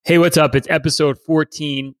Hey, what's up? It's episode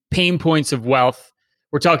 14, Pain Points of Wealth.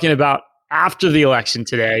 We're talking about after the election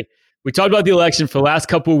today. We talked about the election for the last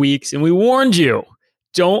couple of weeks, and we warned you,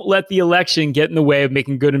 don't let the election get in the way of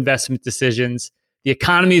making good investment decisions. The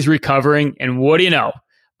economy is recovering, and what do you know?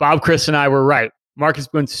 Bob, Chris, and I were right. Market's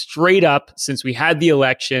been straight up since we had the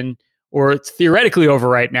election, or it's theoretically over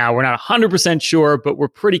right now. We're not 100% sure, but we're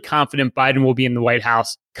pretty confident Biden will be in the White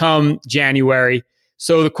House come January.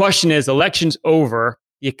 So the question is, election's over.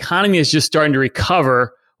 The economy is just starting to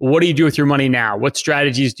recover. What do you do with your money now? What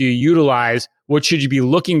strategies do you utilize? What should you be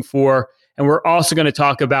looking for? And we're also going to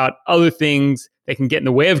talk about other things that can get in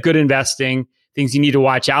the way of good investing, things you need to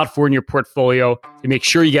watch out for in your portfolio to make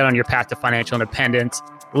sure you get on your path to financial independence.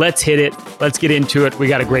 Let's hit it. Let's get into it. We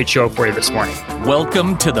got a great show for you this morning.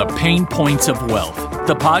 Welcome to the Pain Points of Wealth,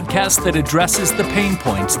 the podcast that addresses the pain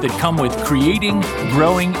points that come with creating,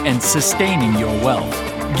 growing, and sustaining your wealth,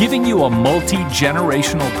 giving you a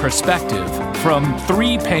multi-generational perspective from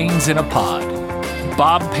three Paynes in a pod.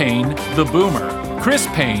 Bob Payne, the boomer, Chris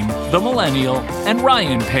Payne, the millennial, and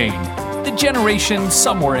Ryan Payne, the generation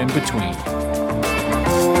somewhere in between.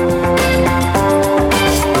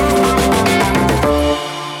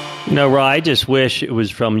 You know, Ryan, I just wish it was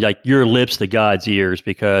from like your lips to God's ears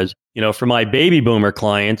because, for my baby boomer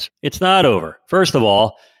clients, it's not over. First of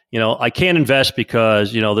all, I can't invest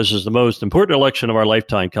because, this is the most important election of our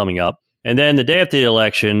lifetime coming up. And then the day after the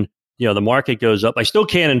election, the market goes up. I still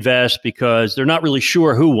can't invest because they're not really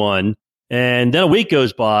sure who won. And then a week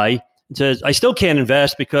goes by and says, I still can't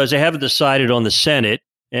invest because they haven't decided on the Senate.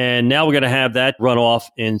 And now we're going to have that run off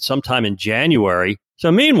in sometime in January. So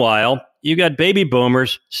meanwhile, you got baby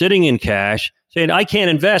boomers sitting in cash saying, I can't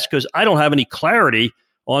invest because I don't have any clarity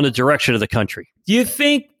on the direction of the country. Do you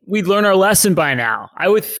think we'd learn our lesson by now? I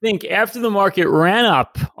would think after the market ran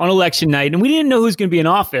up on election night, and we didn't know who's going to be in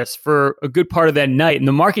office for a good part of that night, and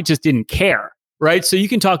the market just didn't care, right? So you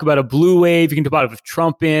can talk about a blue wave. You can talk about if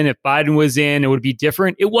Trump in, if Biden was in, it would be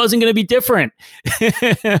different. It wasn't going to be different.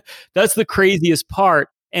 That's the craziest part.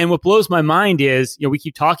 And what blows my mind is, we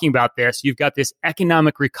keep talking about this. You've got this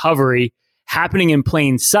economic recovery happening in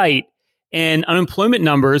plain sight, and unemployment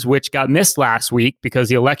numbers, which got missed last week because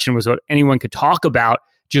the election was what anyone could talk about,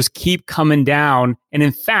 just keep coming down. And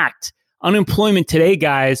in fact, unemployment today,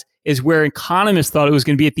 guys, is where economists thought it was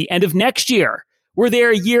going to be at the end of next year. We're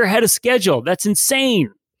there a year ahead of schedule. That's insane.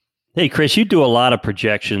 Hey, Chris, you do a lot of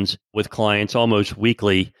projections with clients almost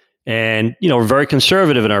weekly. And, we're very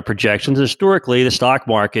conservative in our projections. Historically, the stock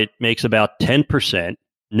market makes about 10%.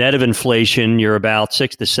 Net of inflation, you're about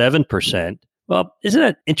 6 to 7%. Well, isn't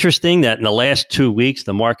it interesting that in the last 2 weeks,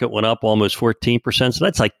 the market went up almost 14%? So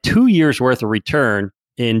that's like 2 years worth of return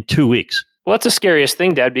in 2 weeks. Well, that's the scariest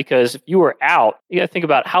thing, Dad, because if you were out, you got to think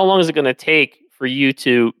about how long is it going to take for you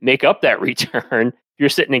to make up that return if you're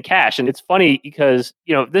sitting in cash. And it's funny because,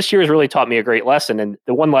 this year has really taught me a great lesson. And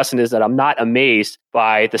the one lesson is that I'm not amazed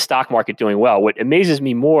by the stock market doing well. What amazes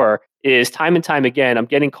me more is time and time again, I'm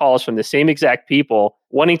getting calls from the same exact people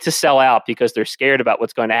wanting to sell out because they're scared about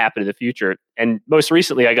what's going to happen in the future. And most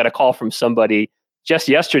recently, I got a call from somebody just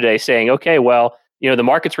yesterday saying, okay, well, the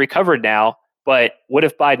market's recovered now, but what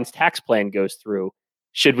if Biden's tax plan goes through?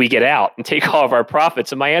 Should we get out and take all of our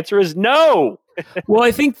profits? And my answer is no. Well,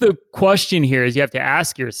 I think the question here is you have to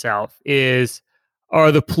ask yourself is,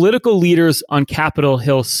 are the political leaders on Capitol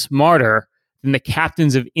Hill smarter than the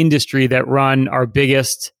captains of industry that run our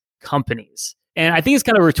biggest companies? And I think it's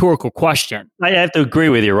kind of a rhetorical question. I have to agree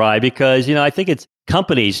with you, Ryan, because, I think it's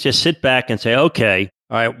companies just sit back and say, okay,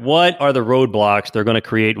 all right, what are the roadblocks they're going to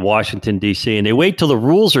create in Washington, D.C.? And they wait till the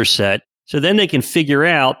rules are set so then they can figure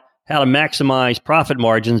out how to maximize profit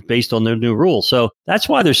margins based on their new rules. So that's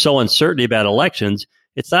why there's so uncertainty about elections.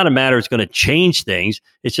 It's not a matter it's going to change things.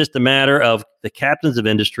 It's just a matter of the captains of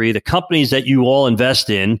industry, the companies that you all invest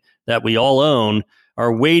in, that we all own,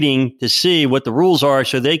 are waiting to see what the rules are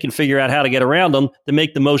so they can figure out how to get around them to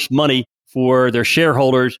make the most money for their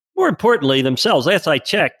shareholders, more importantly, themselves. Last I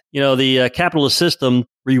checked, the capitalist system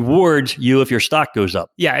rewards you if your stock goes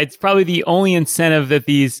up. Yeah, it's probably the only incentive that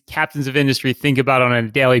these captains of industry think about on a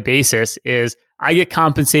daily basis is I get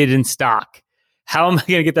compensated in stock. How am I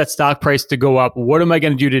going to get that stock price to go up? What am I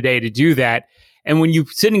going to do today to do that? And when you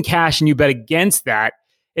sit in cash and you bet against that,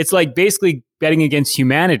 it's like basically betting against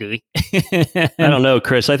humanity. I don't know,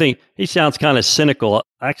 Chris. I think he sounds kind of cynical.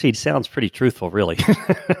 Actually, he sounds pretty truthful, really.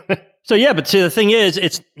 So, yeah, but see, the thing is,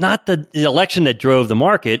 it's not the election that drove the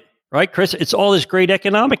market, right, Chris? It's all these great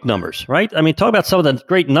economic numbers, right? I mean, talk about some of the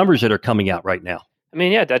great numbers that are coming out right now. I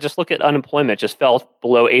mean, yeah, just look at unemployment. Just fell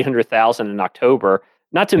below 800,000 in October.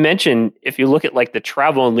 Not to mention, if you look at like the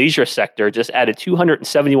travel and leisure sector, just added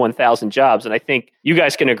 271,000 jobs. And I think you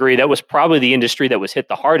guys can agree that was probably the industry that was hit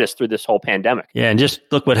the hardest through this whole pandemic. Yeah, and just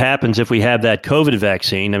look what happens if we have that COVID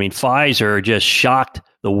vaccine. I mean, Pfizer just shocked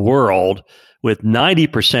the world with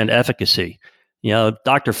 90% efficacy. You know,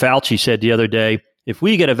 Dr. Fauci said the other day, if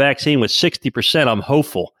we get a vaccine with 60%, I'm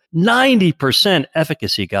hopeful. 90%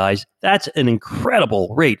 efficacy, guys. That's an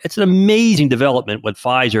incredible rate. It's an amazing development when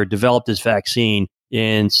Pfizer developed this vaccine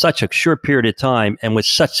in such a short period of time and with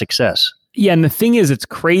such success. Yeah, and the thing is, it's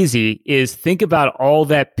crazy, is think about all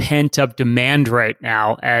that pent-up demand right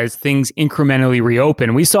now as things incrementally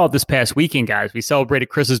reopen. We saw it this past weekend, guys. We celebrated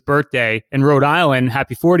Chris's birthday in Rhode Island.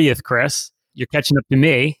 Happy 40th, Chris. You're catching up to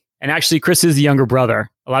me. And actually, Chris is the younger brother.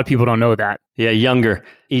 A lot of people don't know that. Yeah, younger.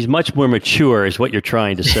 He's much more mature is what you're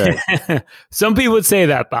trying to say. Some people would say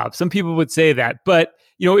that, Bob. Some people would say that. But,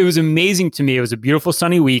 you know, it was amazing to me. It was a beautiful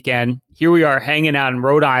sunny weekend. Here we are hanging out in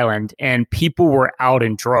Rhode Island, and people were out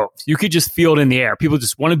in droves. You could just feel it in the air. People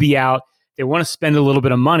just want to be out. They want to spend a little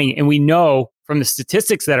bit of money. And we know from the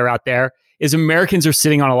statistics that are out there is Americans are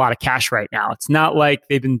sitting on a lot of cash right now. It's not like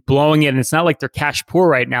they've been blowing it, and it's not like they're cash poor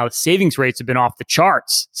right now. The savings rates have been off the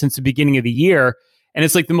charts since the beginning of the year. And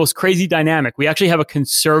it's like the most crazy dynamic. We actually have a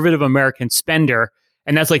conservative American spender,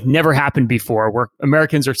 and that's like never happened before, where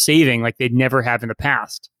Americans are saving like they'd never have in the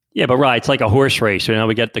past. Yeah, but right, it's like a horse race. You know,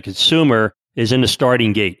 we got the consumer is in the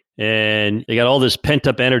starting gate, and they got all this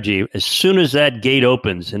pent-up energy. As soon as that gate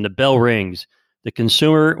opens and the bell rings, the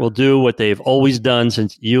consumer will do what they've always done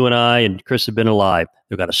since you and I and Chris have been alive.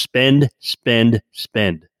 They've got to spend, spend,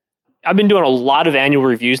 spend. I've been doing a lot of annual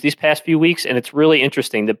reviews these past few weeks, and it's really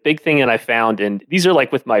interesting. The big thing that I found, and these are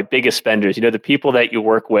like with my biggest spenders, you know, the people that you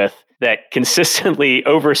work with that consistently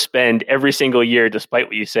overspend every single year, despite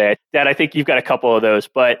what you say. Dad, I think you've got a couple of those.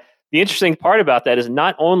 But the interesting part about that is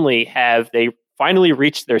not only have they finally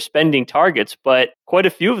reached their spending targets, but quite a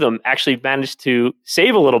few of them actually managed to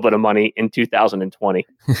save a little bit of money in 2020.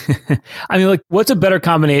 I mean, like, what's a better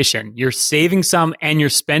combination? You're saving some and you're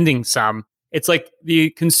spending some. It's like the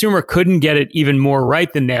consumer couldn't get it even more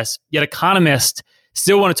right than this. Yet economists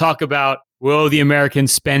still want to talk about, will the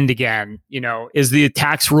Americans spend again? You know, is the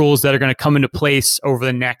tax rules that are going to come into place over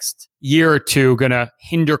the next year or two going to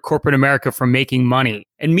hinder corporate America from making money?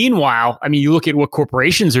 And meanwhile, I mean, you look at what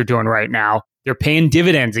corporations are doing right now. They're paying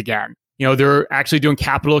dividends again. You know, they're actually doing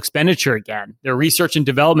capital expenditure again. Their research and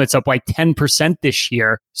development's up like 10% this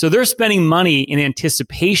year. So they're spending money in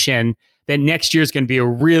anticipation that next year is going to be a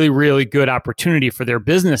really, really good opportunity for their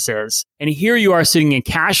businesses. And here you are sitting in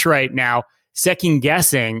cash right now, second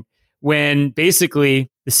guessing when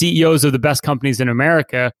basically the CEOs of the best companies in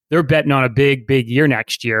America, they're betting on a big, big year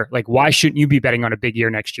next year. Like, why shouldn't you be betting on a big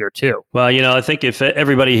year next year too? Well, you know, I think if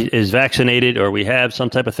everybody is vaccinated or we have some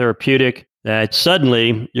type of therapeutic, that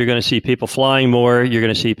suddenly you're going to see people flying more. You're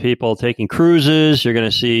going to see people taking cruises. You're going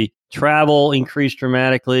to see travel increase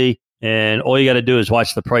dramatically. And all you got to do is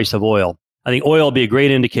watch the price of oil. I think oil will be a great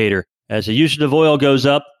indicator. As the usage of oil goes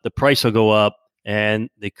up, the price will go up and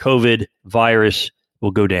the COVID virus will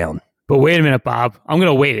go down. But wait a minute, Bob. I'm going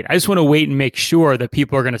to wait. I just want to wait and make sure that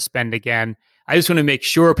people are going to spend again. I just want to make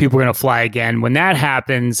sure people are going to fly again. When that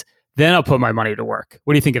happens, then I'll put my money to work.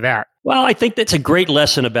 What do you think of that? Well, I think that's a great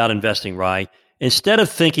lesson about investing, Rye. Instead of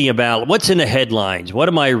thinking about what's in the headlines, what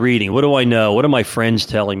am I reading? What do I know? What are my friends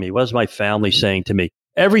telling me? What is my family saying to me?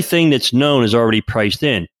 Everything that's known is already priced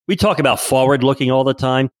in. We talk about forward looking all the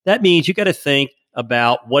time. That means you got to think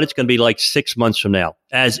about what it's going to be like 6 months from now,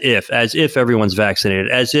 as if everyone's vaccinated,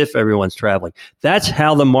 as if everyone's traveling. That's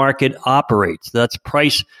how the market operates. That's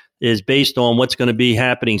price is based on what's going to be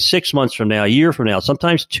happening 6 months from now, a year from now,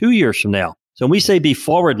 sometimes 2 years from now. So when we say be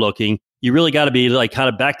forward looking, you really got to be like kind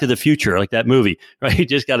of Back to the Future, like that movie, right? You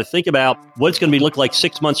just got to think about what it's going to be look like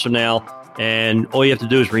 6 months from now. And all you have to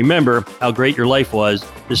do is remember how great your life was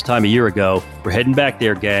this time a year ago. We're heading back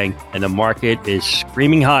there, gang, and the market is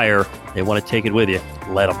screaming higher. They want to take it with you.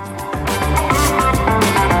 Let them.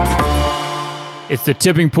 It's the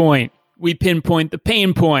tipping point. We pinpoint the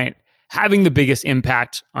pain point, having the biggest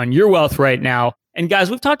impact on your wealth right now. And guys,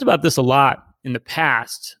 we've talked about this a lot in the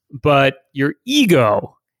past, but your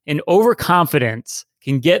ego and overconfidence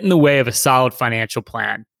can get in the way of a solid financial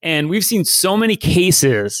plan. And we've seen so many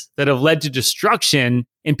cases that have led to destruction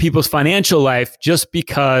in people's financial life just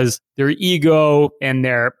because their ego and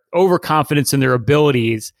their overconfidence in their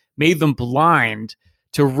abilities made them blind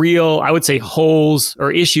to real, I would say, holes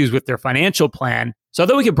or issues with their financial plan. So I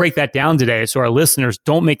thought we could break that down today so our listeners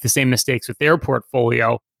don't make the same mistakes with their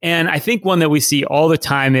portfolio. And I think one that we see all the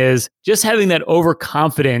time is just having that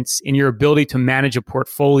overconfidence in your ability to manage a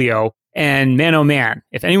portfolio And man, oh man,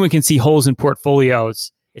 if anyone can see holes in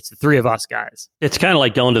portfolios, it's the three of us guys. It's kind of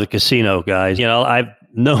like going to the casino, guys. You know, I've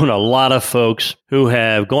known a lot of folks who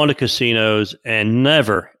have gone to casinos and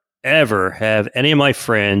never, ever have any of my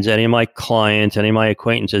friends, any of my clients, any of my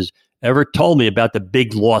acquaintances ever told me about the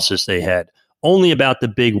big losses they had. Only about the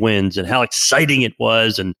big wins and how exciting it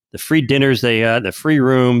was and the free dinners they had, the free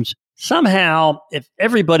rooms. Somehow, if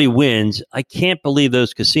everybody wins, I can't believe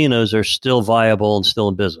those casinos are still viable and still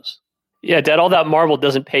in business. Yeah, Dad, all that marble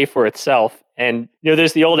doesn't pay for itself. And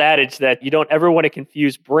there's the old adage that you don't ever want to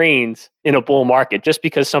confuse brains in a bull market. Just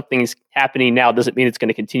because something's happening now doesn't mean it's going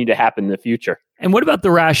to continue to happen in the future. And what about the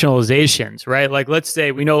rationalizations, right? Like, let's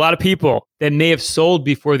say we know a lot of people that may have sold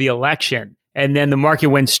before the election, and then the market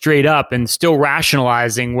went straight up and still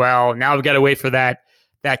rationalizing, well, now we've got to wait for that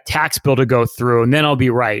tax bill to go through, and then I'll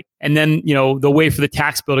be right. And then, they'll wait for the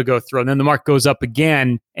tax bill to go through, and then the market goes up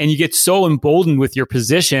again, and you get so emboldened with your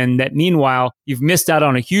position that meanwhile, you've missed out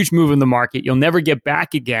on a huge move in the market. You'll never get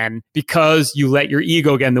back again because you let your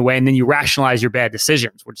ego get in the way, and then you rationalize your bad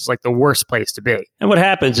decisions, which is like the worst place to be. And what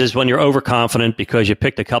happens is when you're overconfident because you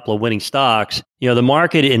picked a couple of winning stocks, the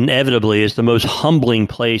market inevitably is the most humbling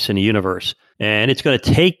place in the universe. And it's going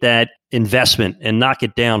to take that investment and knock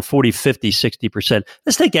it down 40, 50, 60%.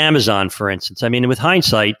 Let's take Amazon, for instance. I mean, with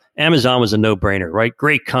hindsight, Amazon was a no-brainer, right?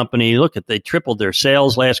 Great company. Look they tripled their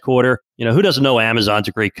sales last quarter. Who doesn't know Amazon's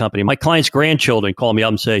a great company? My clients' grandchildren call me up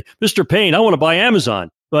and say, Mr. Payne, I want to buy Amazon.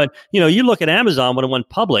 But, you look at Amazon when it went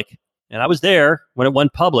public, and I was there when it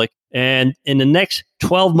went public, and in the next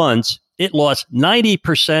 12 months, it lost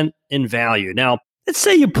 90% in value. Now, let's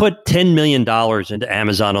say you put $10 million into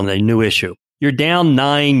Amazon on the new issue. You're down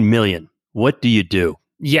 $9 million. What do you do?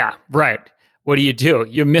 Yeah, right. What do?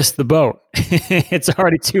 You miss the boat. It's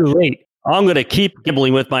already too late. I'm going to keep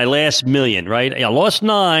gambling with my last million, right? I lost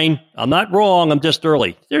 9. I'm not wrong. I'm just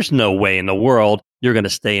early. There's no way in the world you're going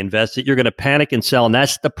to stay invested. You're going to panic and sell. And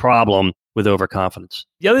that's the problem with overconfidence.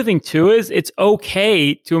 The other thing too is it's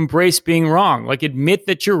okay to embrace being wrong. Like admit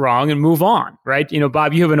that you're wrong and move on, right?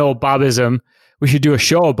 Bob, you have an old Bobism. We should do a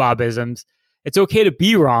show of Bobisms. It's okay to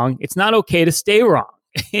be wrong. It's not okay to stay wrong.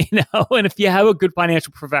 And if you have a good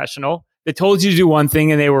financial professional that told you to do one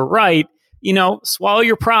thing and they were right, swallow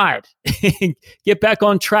your pride. Get back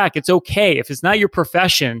on track. It's okay. If it's not your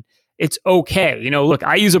profession, it's okay. Look,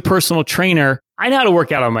 I use a personal trainer. I know how to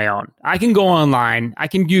work out on my own. I can go online. I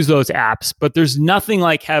can use those apps, but there's nothing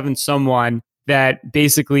like having someone that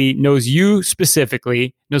basically knows you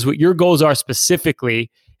specifically, knows what your goals are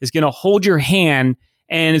specifically, is going to hold your hand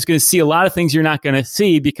and is going to see a lot of things you're not going to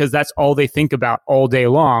see because that's all they think about all day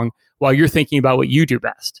long while you're thinking about what you do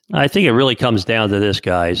best. I think it really comes down to this,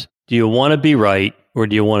 guys. Do you want to be right or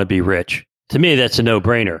do you want to be rich? To me, that's a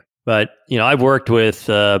no-brainer. But, I've worked with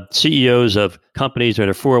CEOs of companies that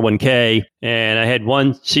are 401k, and I had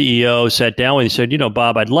one CEO sat down and he said,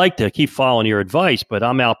 Bob, I'd like to keep following your advice, but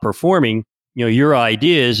I'm outperforming, your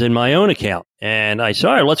ideas in my own account. And I said,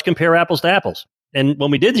 all right, let's compare apples to apples. And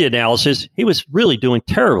when we did the analysis, he was really doing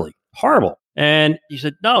terribly, horrible. And he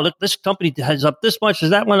said, no, look, this company has up this much as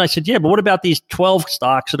that one. I said, yeah, but what about these 12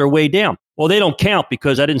 stocks that are way down? Well, they don't count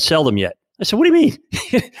because I didn't sell them yet. I said, what do you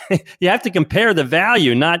mean? You have to compare the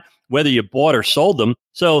value, not whether you bought or sold them.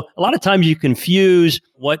 So a lot of times you confuse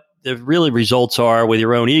what the really results are with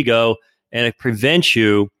your own ego, and it prevents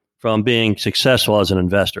you from being successful as an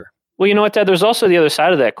investor. Well, you know what, Dad? There's also the other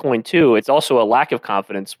side of that coin, too. It's also a lack of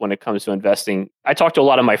confidence when it comes to investing. I talk to a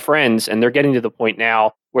lot of my friends, and they're getting to the point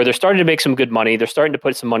now where they're starting to make some good money. They're starting to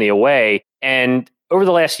put some money away. And over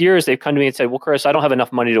the last years, they've come to me and said, well, Chris, I don't have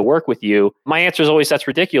enough money to work with you. My answer is always, that's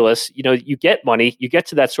ridiculous. You get money, you get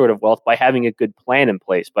to that sort of wealth by having a good plan in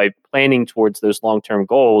place, by planning towards those long-term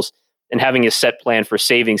goals and having a set plan for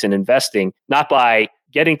savings and investing, not by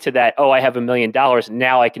getting to that, I have $1 million,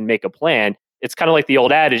 now I can make a plan. It's kind of like the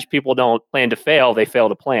old adage, people don't plan to fail, they fail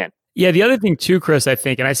to plan. Yeah, the other thing too, Chris, I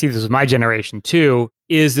think, and I see this with my generation too,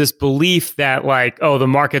 is this belief that the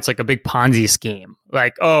market's like a big Ponzi scheme.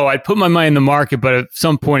 I put my money in the market, but at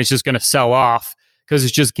some point it's just going to sell off because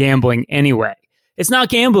it's just gambling anyway. It's not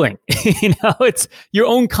gambling. It's your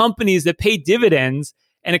own companies that pay dividends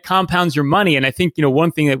and it compounds your money. And I think,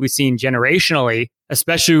 one thing that we've seen generationally,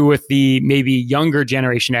 especially with the maybe younger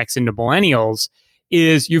generation X into millennials,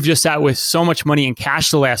 is you've just sat with so much money in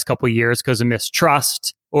cash the last couple of years because of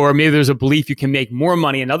mistrust, or maybe there's a belief you can make more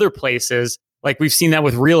money in other places. Like we've seen that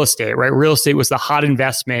with real estate, right? Real estate was the hot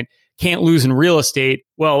investment. Can't lose in real estate.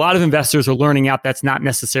 Well, a lot of investors are learning out that's not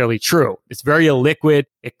necessarily true. It's very illiquid.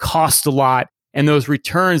 It costs a lot. And those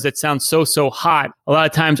returns that sound so hot, a lot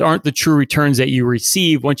of times aren't the true returns that you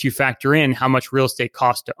receive once you factor in how much real estate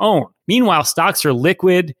costs to own. Meanwhile, stocks are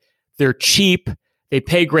liquid. they're cheap, they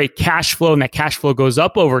pay great cash flow, and that cash flow goes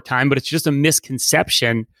up over time, but it's just a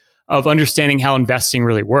misconception of understanding how investing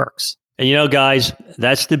really works. And you know, guys,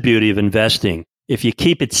 that's the beauty of investing. If you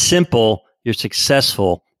keep it simple, you're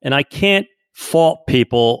successful. And I can't fault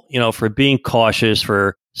people, for being cautious,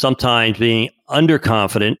 for sometimes being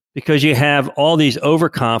underconfident, because you have all these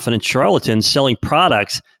overconfident charlatans selling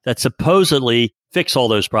products that supposedly fix all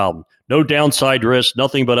those problems. No downside risk,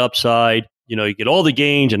 nothing but upside. You get all the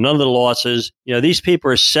gains and none of the losses. These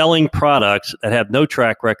people are selling products that have no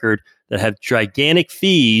track record, that have gigantic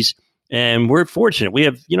fees. And we're fortunate. We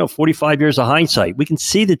have, 45 years of hindsight. We can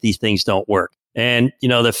see that these things don't work. And,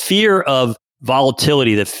 the fear of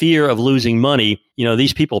volatility, the fear of losing money,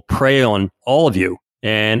 these people prey on all of you.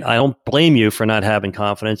 And I don't blame you for not having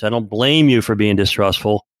confidence. I don't blame you for being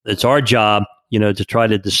distrustful. It's our job, to try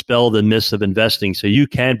to dispel the myths of investing so you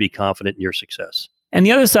can be confident in your success. And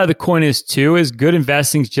the other side of the coin is good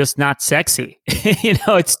investing is just not sexy.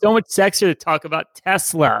 It's so much sexier to talk about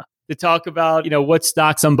Tesla, to talk about, what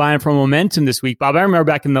stocks I'm buying from Momentum this week. Bob, I remember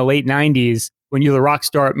back in the late 90s when you were the rock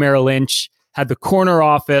star at Merrill Lynch, had the corner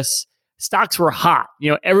office, stocks were hot.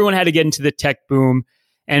 Everyone had to get into the tech boom.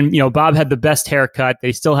 And, Bob had the best haircut that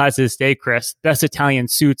he still has to this day, Chris, best Italian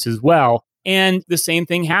suits as well. And the same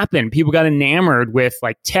thing happened. People got enamored with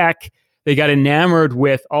like tech. They got enamored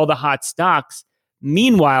with all the hot stocks.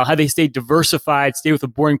 Meanwhile, had they stayed diversified, stayed with a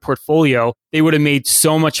boring portfolio, they would have made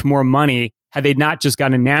so much more money had they not just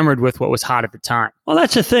gotten enamored with what was hot at the time. Well,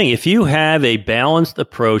 that's the thing. If you have a balanced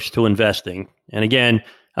approach to investing, and again,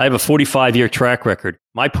 I have a 45-year track record.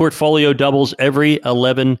 My portfolio doubles every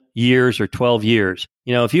 11 years or 12 years.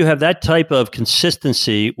 If you have that type of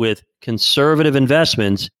consistency with conservative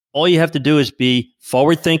investments, all you have to do is be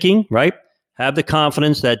forward-thinking, right? Have the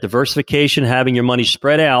confidence that diversification, having your money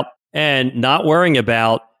spread out, and not worrying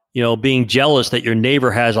about, being jealous that your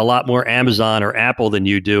neighbor has a lot more Amazon or Apple than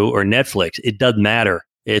you do or Netflix. It doesn't matter.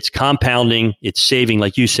 It's compounding. It's saving,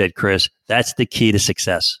 like you said, Chris. That's the key to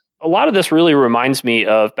success. A lot of this really reminds me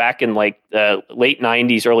of back in like the late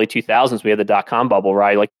 90s, early 2000s, we had the dot-com bubble,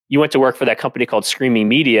 right? Like you went to work for that company called Screaming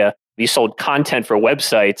Media. You sold content for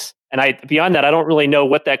websites. And beyond that, I don't really know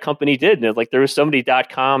what that company did. And like there were so many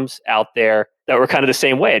 .coms out there that were kind of the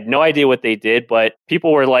same way. I had no idea what they did, but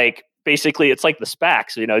people were like, basically, it's like the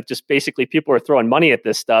SPACs, just basically people are throwing money at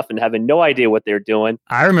this stuff and having no idea what they're doing.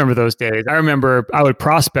 I remember those days. I remember I would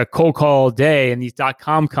prospect cold call all day, and these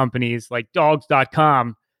 .com companies like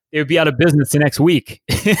dogs.com, they would be out of business the next week.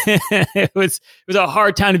 It was a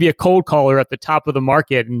hard time to be a cold caller at the top of the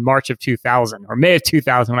market in March of 2000 or May of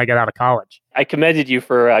 2000 when I got out of college. I commended you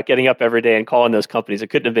for getting up every day and calling those companies. It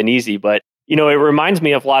couldn't have been easy, but it reminds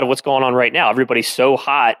me of a lot of what's going on right now. Everybody's so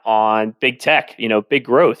hot on big tech, big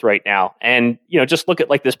growth right now. And, just look at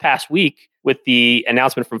like this past week with the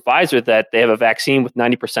announcement from Pfizer that they have a vaccine with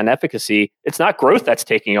 90% efficacy. It's not growth that's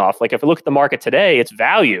taking off. Like if I look at the market today, it's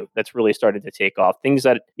value that's really started to take off. Things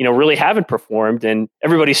that, really haven't performed, and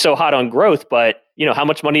everybody's so hot on growth, but how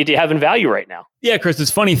much money do you have in value right now? Yeah, Chris,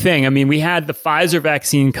 it's a funny thing. I mean, we had the Pfizer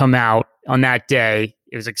vaccine come out on that day.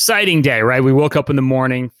 It was an exciting day, right? We woke up in the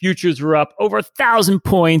morning, futures were up over 1,000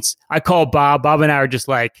 points. I called Bob. Bob and I are just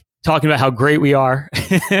like talking about how great we are,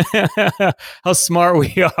 how smart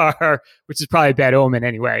we are, which is probably a bad omen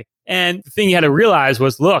anyway. And the thing you had to realize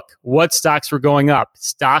was, look, what stocks were going up?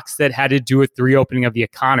 Stocks that had to do with the reopening of the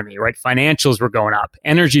economy, right? Financials were going up,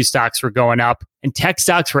 energy stocks were going up, and tech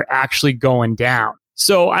stocks were actually going down.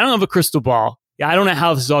 So I don't have a crystal ball. I don't know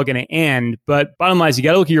how this is all going to end, but bottom line is you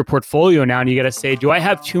got to look at your portfolio now and you got to say, do I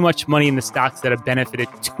have too much money in the stocks that have benefited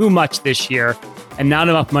too much this year and not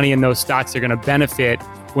enough money in those stocks that are going to benefit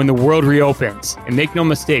when the world reopens? And make no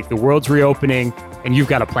mistake, the world's reopening and you've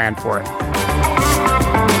got a plan for it.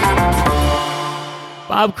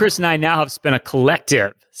 Bob, Chris, and I now have spent a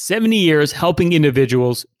collective 70 years helping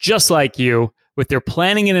individuals just like you with their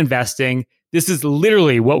planning and investing. This is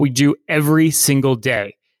literally what we do every single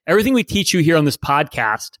day. Everything we teach you here on this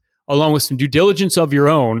podcast, along with some due diligence of your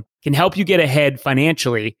own, can help you get ahead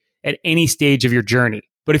financially at any stage of your journey.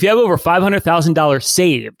 But if you have over $500,000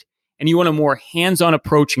 saved and you want a more hands-on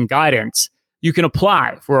approach and guidance, you can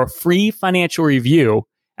apply for a free financial review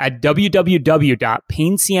at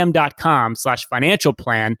www.paynecm.com/financial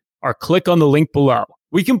plan or click on the link below.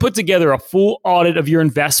 We can put together a full audit of your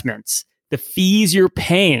investments, the fees you're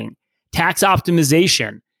paying, tax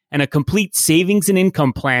optimization, and a complete savings and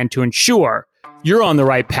income plan to ensure you're on the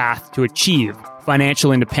right path to achieve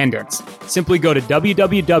financial independence. Simply go to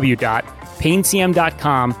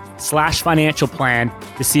www.paynecm.com/financial plan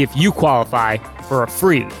to see if you qualify for a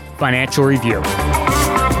free financial review.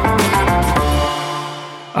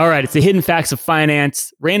 All right, it's the hidden facts of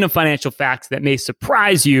finance, random financial facts that may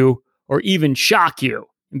surprise you or even shock you.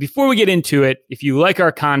 And before we get into it, if you like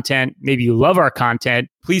our content, maybe you love our content,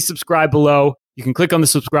 please subscribe below. You can click on the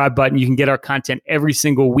subscribe button. You can get our content every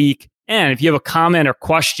single week. And if you have a comment or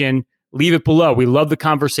question, leave it below. We love the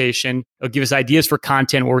conversation. It'll give us ideas for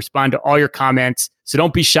content. We'll respond to all your comments. So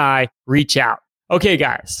don't be shy. Reach out. Okay,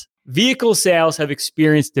 guys. Vehicle sales have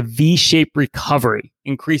experienced a V-shaped recovery,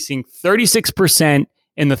 increasing 36%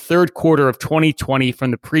 in the third quarter of 2020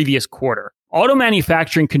 from the previous quarter. Auto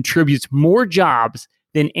manufacturing contributes more jobs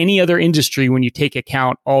than any other industry when you take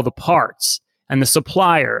account all the parts and the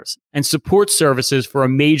suppliers and support services for a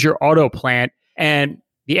major auto plant and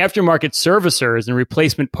the aftermarket servicers and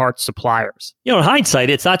replacement parts suppliers. You know, in hindsight,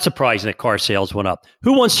 it's not surprising that car sales went up.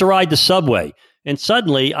 Who wants to ride the subway? And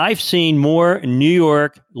suddenly, I've seen more New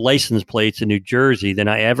York license plates in New Jersey than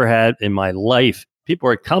I ever had in my life. People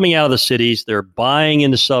are coming out of the cities. They're buying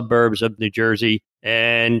in the suburbs of New Jersey.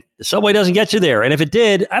 And the subway doesn't get you there. And if it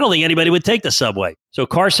did, I don't think anybody would take the subway. So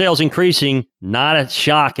car sales increasing, not a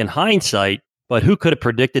shock in hindsight, but who could have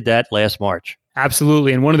predicted that last March?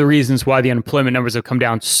 Absolutely. And one of the reasons why the unemployment numbers have come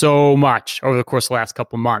down so much over the course of the last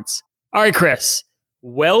couple of months. All right, Chris.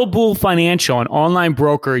 Wellbull Financial, an online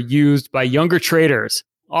broker used by younger traders,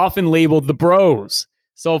 often labeled the bros,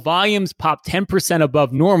 saw volumes pop 10%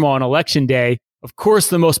 above normal on election day. Of course,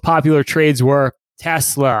 the most popular trades were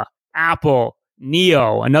Tesla, Apple,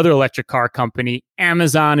 NIO, another electric car company,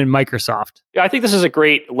 Amazon, and Microsoft. Yeah, I think this is a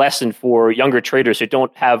great lesson for younger traders who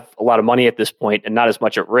don't have a lot of money at this point and not as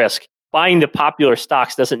much at risk. Buying the popular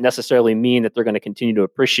stocks doesn't necessarily mean that they're going to continue to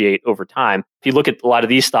appreciate over time. If you look at a lot of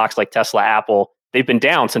these stocks like Tesla, Apple, they've been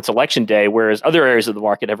down since election day, whereas other areas of the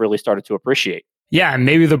market have really started to appreciate. Yeah, and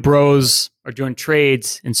maybe the bros are doing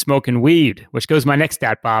trades and smoking weed, which goes to my next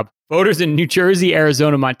stat, Bob. Voters in New Jersey,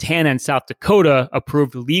 Arizona, Montana, and South Dakota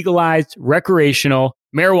approved legalized recreational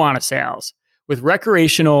marijuana sales. With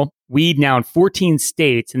recreational weed now in 14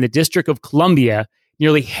 states in the District of Columbia,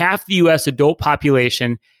 nearly half the U.S. adult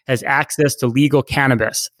population has access to legal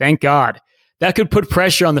cannabis. Thank God. That could put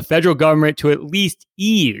pressure on the federal government to at least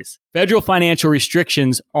ease federal financial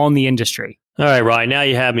restrictions on the industry. All right, Ryan, now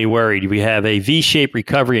you have me worried. We have a V-shaped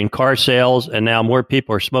recovery in car sales, and now more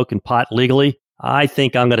people are smoking pot legally. I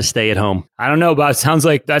think I'm going to stay at home. I don't know, but it sounds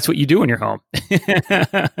like that's what you do in your home.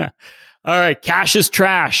 All right, cash is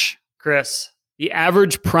trash, Chris. The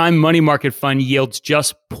average prime money market fund yields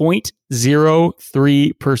just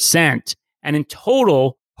 0.03%, and in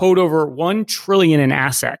total, hold over $1 trillion in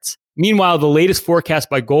assets. Meanwhile, the latest forecast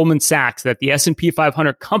by Goldman Sachs that the S&P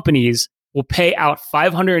 500 companies will pay out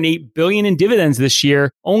 $508 billion in dividends this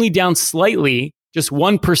year, only down slightly, just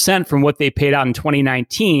 1% from what they paid out in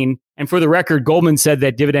 2019. And for the record, Goldman said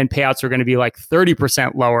that dividend payouts are going to be like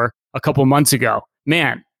 30% lower a couple months ago.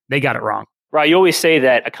 Man, they got it wrong. Right. You always say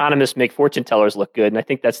that economists make fortune tellers look good, and I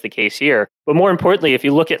think that's the case here. But more importantly, if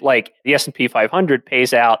you look at like the S&P 500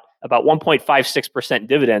 pays out about 1.56%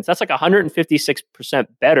 dividends, that's like 156%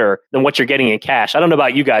 better than what you're getting in cash. I don't know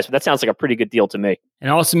about you guys, but that sounds like a pretty good deal to me. It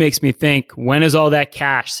also makes me think, when is all that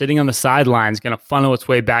cash sitting on the sidelines going to funnel its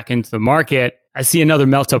way back into the market? I see another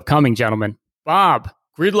melt-up coming, gentlemen. Bob,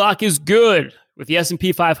 gridlock is good, with the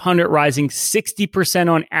S&P 500 rising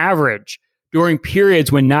 60% on average during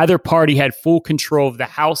periods when neither party had full control of the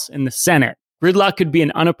House and the Senate. Gridlock could be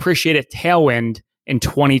an unappreciated tailwind in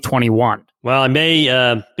 2021. Well, it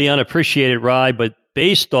may be unappreciated, Rye, but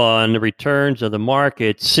based on the returns of the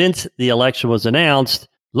market since the election was announced,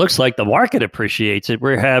 looks like the market appreciates it.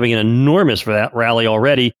 We're having an enormous rally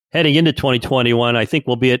already. Heading into 2021, I think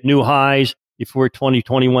we'll be at new highs before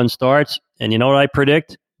 2021 starts. And you know what I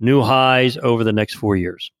predict? New highs over the next 4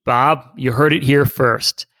 years. Bob, you heard it here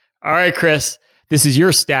first. All right, Chris, this is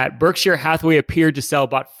your stat. Berkshire Hathaway appeared to sell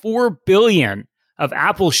about $4 billion of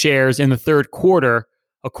Apple shares in the third quarter,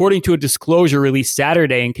 according to a disclosure released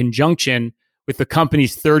Saturday in conjunction with the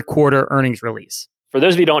company's third quarter earnings release. For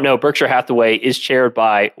those of you who don't know, Berkshire Hathaway is chaired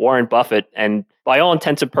by Warren Buffett, and by all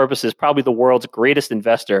intents and purposes, probably the world's greatest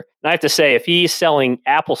investor. And I have to say, if he's selling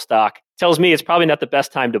Apple stock, tells me it's probably not the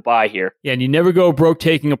best time to buy here. Yeah, and you never go broke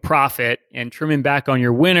taking a profit, and trimming back on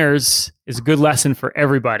your winners is a good lesson for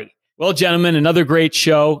everybody. Well, gentlemen, another great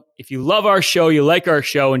show. If you love our show, you like our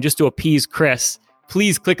show, and just to appease Chris,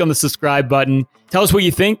 please click on the subscribe button. Tell us what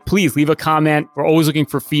you think. Please leave a comment. We're always looking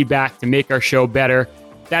for feedback to make our show better.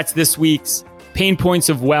 That's this week's Pain Points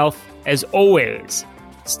of Wealth. As always,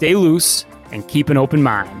 stay loose and keep an open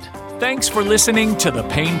mind. Thanks for listening to The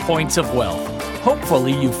Pain Points of Wealth.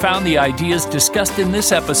 Hopefully, you found the ideas discussed in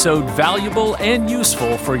this episode valuable and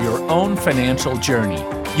useful for your own financial journey.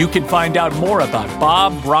 You can find out more about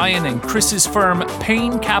Bob, Brian, and Chris's firm,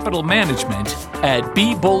 Payne Capital Management, at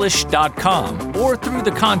bebullish.com or through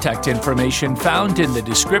the contact information found in the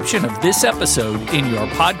description of this episode in your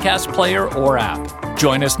podcast player or app.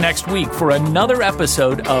 Join us next week for another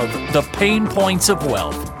episode of The Pain Points of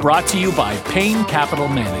Wealth, brought to you by Payne Capital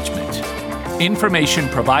Management. Information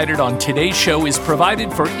provided on today's show is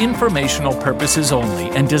provided for informational purposes only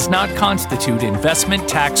and does not constitute investment,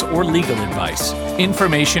 tax, or legal advice.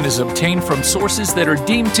 Information is obtained from sources that are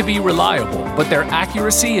deemed to be reliable, but their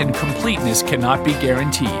accuracy and completeness cannot be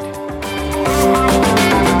guaranteed.